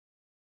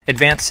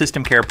Advanced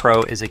SystemCare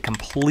Pro is a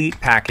complete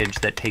package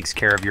that takes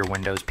care of your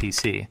Windows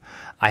PC.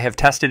 I have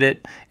tested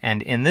it,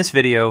 and in this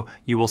video,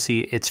 you will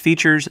see its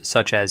features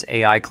such as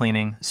AI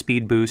cleaning,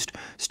 speed boost,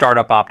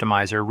 startup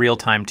optimizer,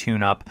 real-time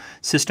tune-up,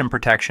 system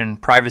protection,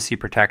 privacy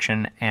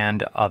protection,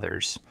 and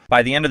others.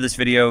 By the end of this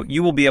video,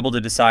 you will be able to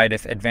decide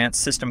if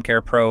Advanced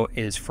SystemCare Pro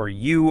is for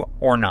you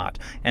or not.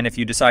 And if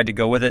you decide to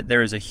go with it,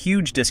 there is a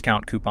huge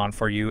discount coupon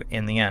for you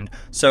in the end.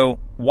 So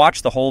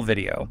watch the whole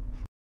video.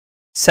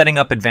 Setting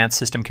up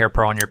Advanced SystemCare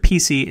Pro on your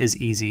PC is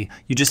easy.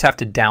 You just have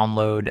to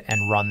download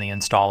and run the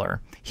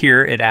installer.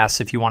 Here it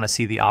asks if you want to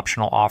see the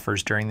optional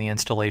offers during the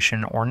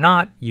installation or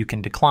not. You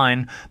can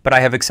decline, but I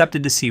have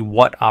accepted to see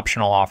what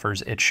optional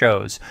offers it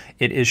shows.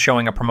 It is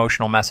showing a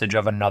promotional message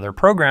of another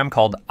program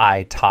called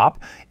iTop.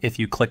 If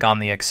you click on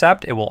the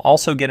accept, it will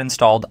also get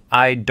installed.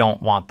 I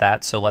don't want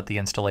that, so let the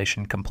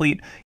installation complete.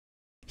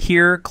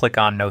 Here, click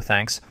on no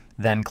thanks,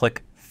 then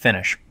click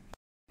finish.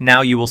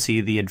 Now you will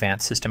see the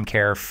Advanced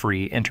SystemCare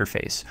free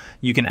interface.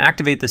 You can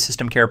activate the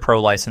SystemCare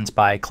Pro license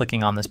by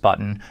clicking on this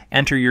button,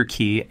 enter your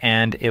key,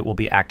 and it will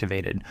be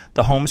activated.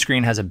 The home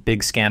screen has a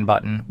big scan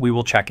button. We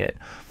will check it.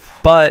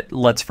 But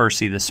let's first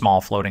see the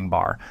small floating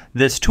bar.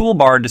 This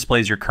toolbar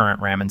displays your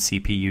current RAM and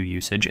CPU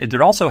usage.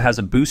 It also has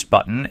a boost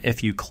button.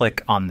 If you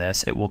click on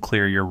this, it will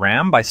clear your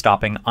RAM by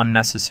stopping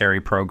unnecessary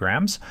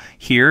programs.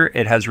 Here,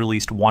 it has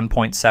released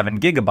 1.7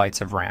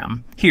 gigabytes of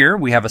RAM. Here,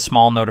 we have a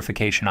small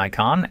notification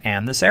icon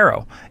and this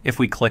arrow. If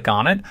we click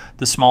on it,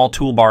 the small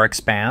toolbar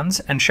expands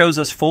and shows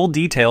us full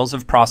details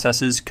of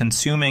processes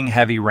consuming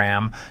heavy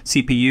RAM,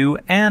 CPU,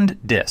 and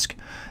disk.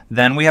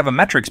 Then we have a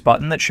metrics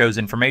button that shows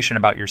information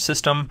about your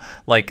system,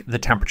 like the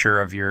temperature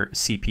of your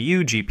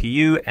CPU,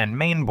 GPU, and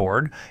main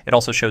board. It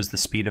also shows the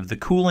speed of the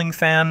cooling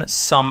fan.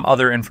 Some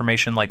other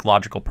information like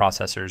logical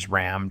processors,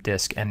 RAM,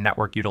 disk, and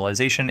network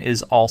utilization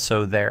is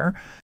also there.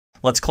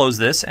 Let's close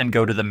this and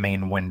go to the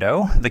main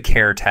window, the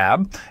Care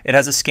tab. It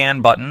has a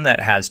scan button that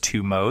has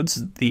two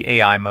modes. The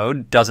AI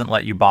mode doesn't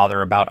let you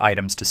bother about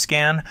items to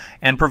scan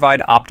and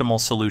provide optimal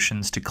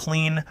solutions to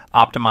clean,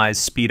 optimize,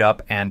 speed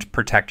up, and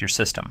protect your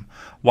system.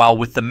 While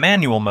with the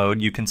manual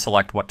mode, you can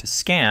select what to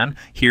scan.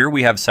 Here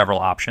we have several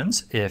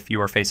options. If you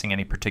are facing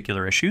any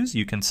particular issues,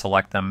 you can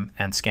select them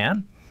and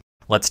scan.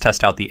 Let's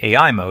test out the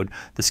AI mode.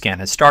 The scan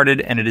has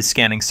started and it is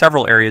scanning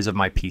several areas of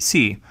my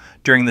PC.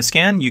 During the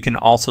scan, you can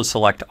also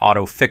select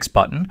Auto Fix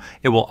button.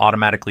 It will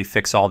automatically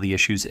fix all the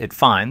issues it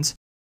finds.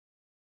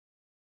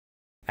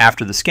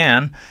 After the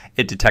scan,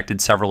 it detected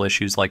several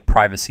issues like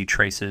privacy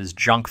traces,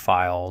 junk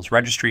files,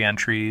 registry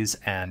entries,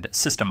 and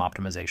system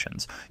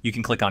optimizations. You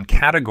can click on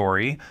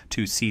Category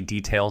to see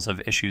details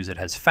of issues it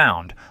has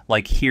found.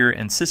 Like here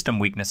in System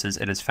Weaknesses,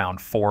 it has found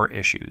 4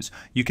 issues.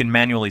 You can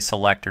manually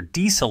select or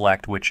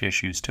deselect which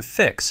issues to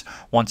fix.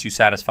 Once you're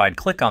satisfied,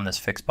 click on this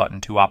Fix button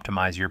to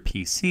optimize your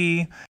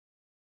PC.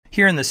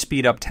 Here in the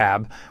Speed Up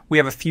tab, we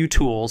have a few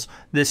tools.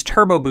 This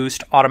Turbo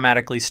Boost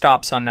automatically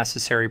stops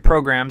unnecessary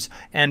programs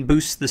and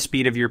boosts the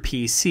speed of your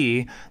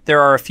PC. There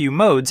are a few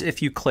modes.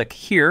 If you click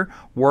here,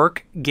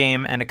 Work,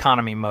 Game, and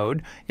Economy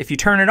mode. If you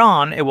turn it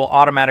on, it will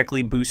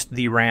automatically boost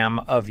the RAM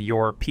of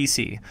your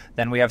PC.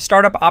 Then we have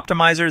Startup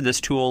Optimizer. This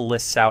tool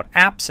lists out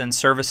apps and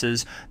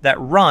services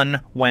that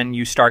run when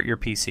you start your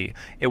PC.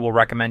 It will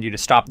recommend you to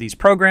stop these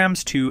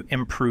programs to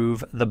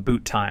improve the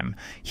boot time.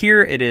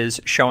 Here it is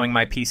showing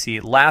my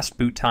PC last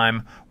boot time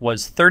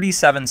was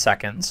 37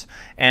 seconds,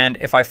 and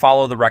if I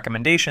follow the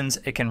recommendations,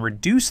 it can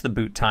reduce the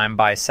boot time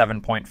by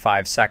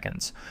 7.5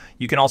 seconds.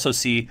 You can also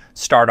see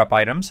startup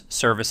items,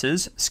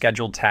 services,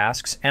 scheduled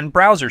tasks, and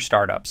browser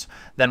startups.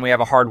 Then we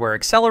have a hardware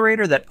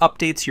accelerator that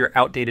updates your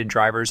outdated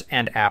drivers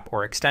and app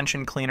or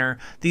extension cleaner.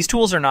 These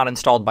tools are not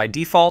installed by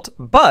default,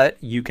 but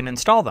you can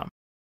install them.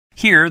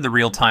 Here, the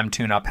real-time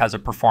tune-up has a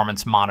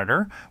performance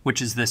monitor,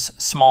 which is this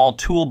small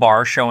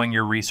toolbar showing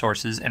your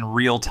resources in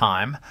real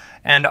time,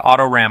 and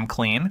Auto RAM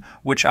Clean,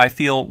 which I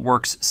feel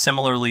works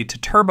similarly to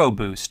Turbo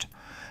Boost.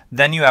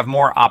 Then you have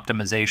more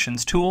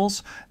optimizations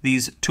tools.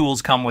 These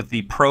tools come with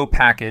the Pro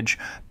package,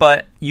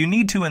 but you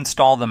need to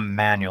install them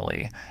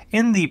manually.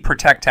 In the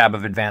Protect tab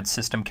of Advanced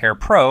SystemCare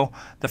Pro,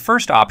 the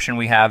first option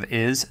we have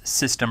is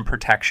System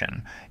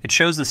Protection. It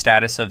shows the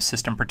status of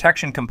system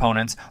protection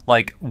components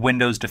like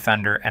Windows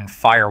Defender and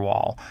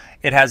Firewall.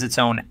 It has its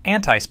own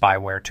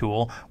anti-spyware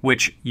tool,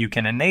 which you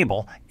can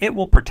enable. It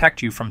will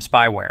protect you from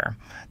spyware.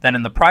 Then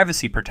in the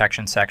Privacy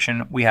Protection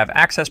section, we have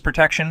Access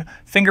Protection,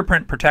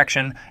 Fingerprint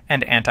Protection,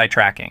 and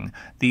Anti-Tracking.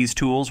 These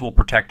tools will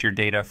protect your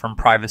data from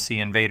privacy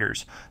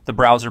invaders. The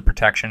Browser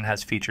Protection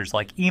has features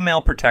like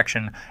Email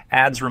Protection,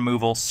 Ads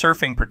Removal,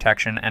 Surfing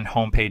Protection, and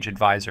Homepage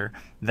Advisor.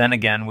 Then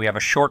again, we have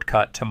a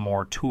shortcut to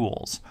more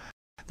tools.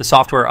 The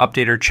software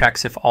updater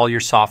checks if all your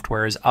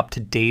software is up to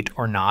date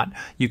or not.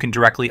 You can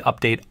directly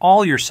update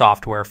all your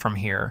software from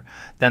here.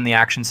 Then the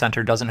Action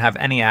Center doesn't have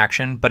any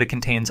action, but it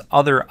contains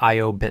other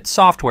IO bit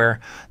software,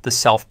 the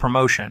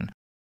self-promotion.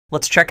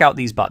 Let's check out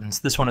these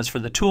buttons. This one is for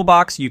the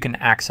toolbox. You can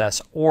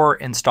access or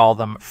install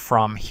them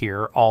from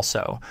here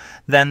also.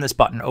 Then this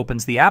button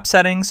opens the app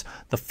settings.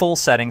 The full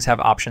settings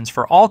have options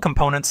for all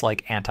components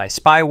like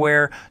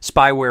anti-spyware,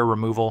 spyware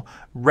removal,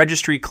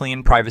 registry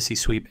clean, privacy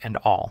sweep, and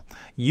all.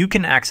 You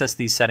can access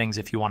these settings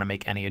if you want to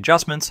make any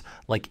adjustments,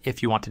 like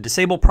if you want to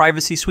disable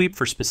privacy sweep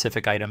for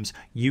specific items,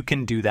 you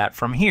can do that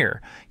from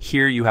here.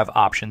 Here you have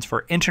options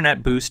for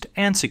internet boost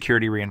and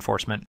security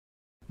reinforcement.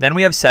 Then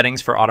we have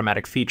settings for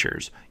automatic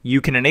features.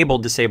 You can enable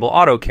disable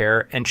auto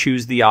care and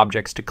choose the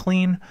objects to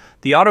clean.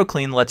 The auto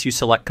clean lets you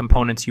select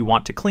components you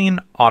want to clean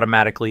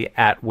automatically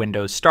at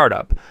Windows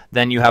startup.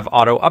 Then you have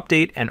auto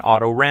update and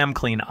auto RAM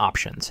clean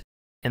options.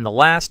 In the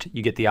last,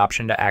 you get the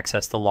option to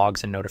access the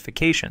logs and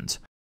notifications.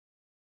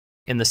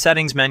 In the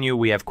settings menu,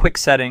 we have quick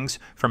settings.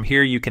 From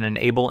here, you can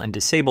enable and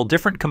disable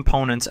different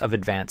components of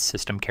Advanced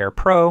SystemCare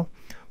Pro.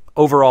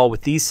 Overall,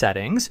 with these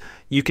settings,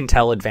 you can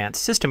tell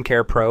Advanced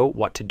SystemCare Pro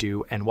what to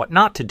do and what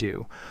not to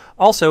do.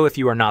 Also, if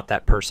you are not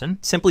that person,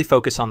 simply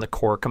focus on the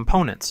core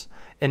components.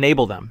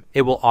 Enable them.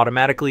 It will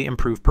automatically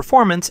improve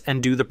performance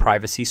and do the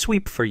privacy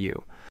sweep for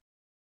you.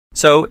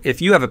 So,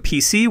 if you have a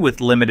PC with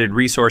limited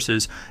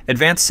resources,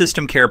 Advanced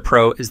SystemCare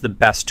Pro is the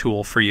best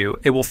tool for you.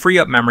 It will free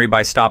up memory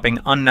by stopping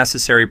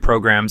unnecessary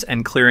programs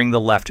and clearing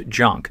the left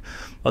junk.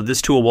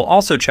 This tool will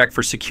also check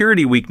for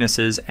security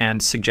weaknesses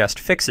and suggest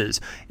fixes.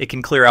 It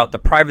can clear out the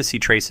privacy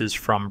traces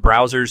from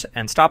browsers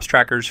and stops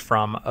trackers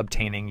from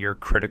obtaining your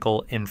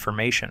critical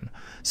information.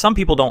 Some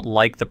people don't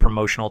like the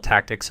promotional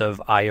tactics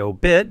of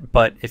IO-Bit,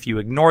 but if you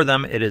ignore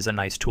them, it is a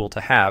nice tool to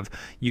have.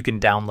 You can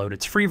download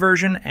its free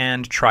version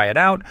and try it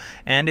out,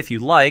 and if you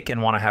like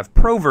and want to have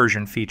pro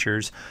version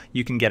features,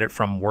 you can get it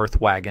from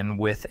Worthwagon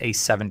with a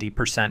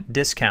 70%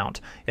 discount.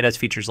 It has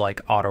features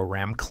like auto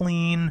RAM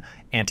clean,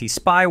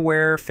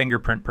 anti-spyware,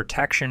 fingerprint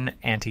protection,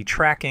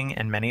 anti-tracking,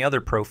 and many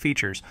other pro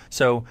features.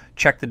 So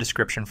check the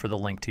description for the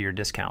link to your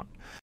discount.